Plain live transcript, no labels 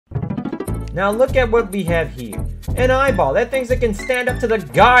Now look at what we have here. An eyeball. That thinks it can stand up to the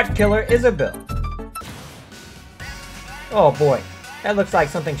god killer Isabelle. Oh boy. That looks like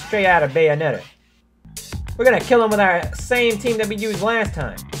something straight out of Bayonetta. We're gonna kill him with our same team that we used last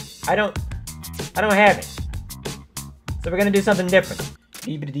time. I don't have it. So we're gonna do something different.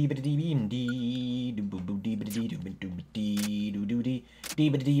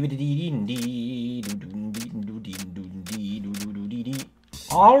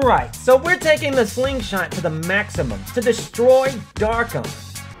 Alright, so we're taking the slingshot to the maximum to destroy DOGGO.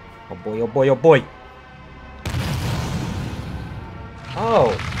 Oh boy, oh boy, oh boy.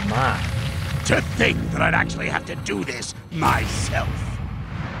 Oh my. To think that I'd actually have to do this myself.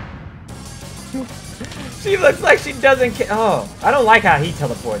 She looks like she doesn't care. Oh, I don't like how he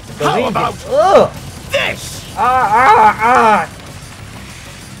teleports. How about this?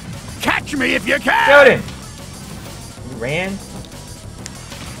 Catch me if you can! Shoot him! He ran?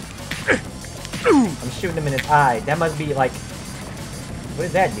 I'm shooting him in his eye. That must be like... What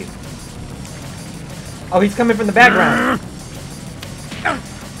does that do? Oh, he's coming from the background.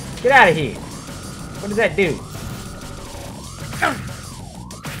 Get out of here. What does that do?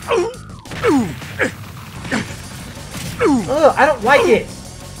 Ugh, I don't like it.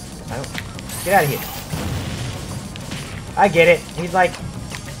 Get out of here. I get it. He's like...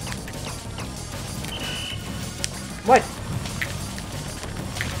 What?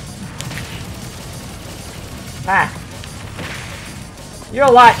 Ah. You're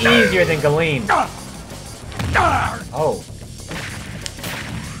a lot easier than Galeem. Oh.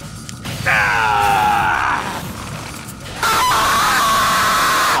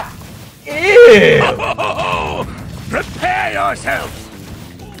 Ew! Prepare yourself!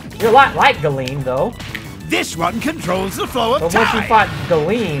 You're a lot like Galeem, though. This one controls the flow of but time. once you fought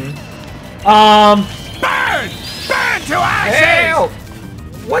Galeem... Burn! Burn to ashes! Help!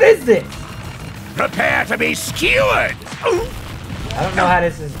 What is this? Prepare to be skewered! I don't know how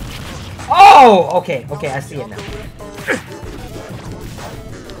this is... Oh! Okay, okay, I see it now.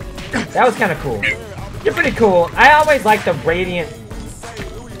 That was kind of cool. You're pretty cool. I always like the radiant...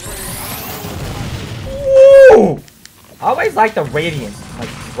 Ooh! I always like the radiant. Like,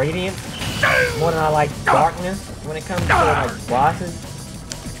 radiant. More than I like darkness when it comes to, like, bosses.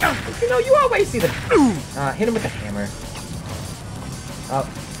 You know, you always see the... hit him with the hammer. Oh.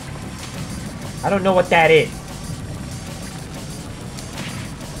 I don't know what that is.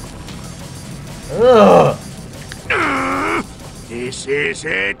 Ugh! This is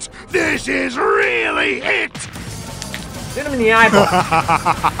it! This is really it! Shoot him in the eyeball.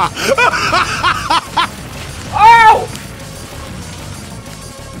 Oh!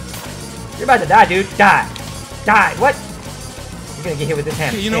 You're about to die, dude. Die. Die. What? You're gonna get hit with this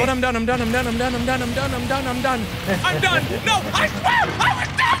hammer. You know what? I'm done. I'm done. I'm done. I'm done. I'm done. I'm done. I'm done. I'm done. I'm done. No, I swear I was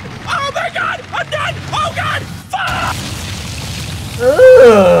done. Oh my God, I'm done. Oh God, fuck.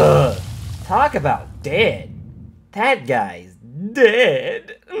 Ugh. Talk about dead. That guy's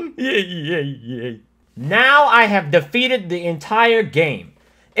dead. Now I have defeated the entire game.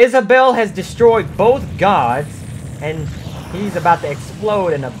 Isabelle has destroyed both gods, and he's about to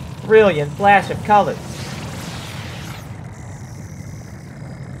explode in a brilliant flash of colors.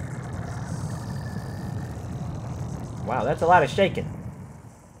 Wow, that's a lot of shaking.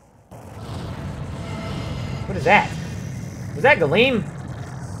 What is that? Was that Galeem?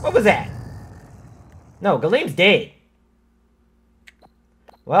 What was that? No, Galeem's dead.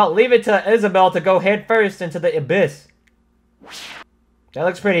 Well, leave it to Isabelle to go head first into the abyss. That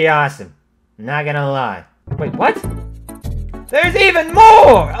looks pretty awesome. Not gonna lie. Wait, what? There's even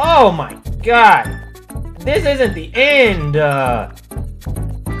more! Oh my god! This isn't the end!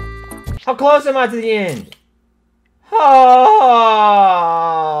 How close am I to the end? Oh!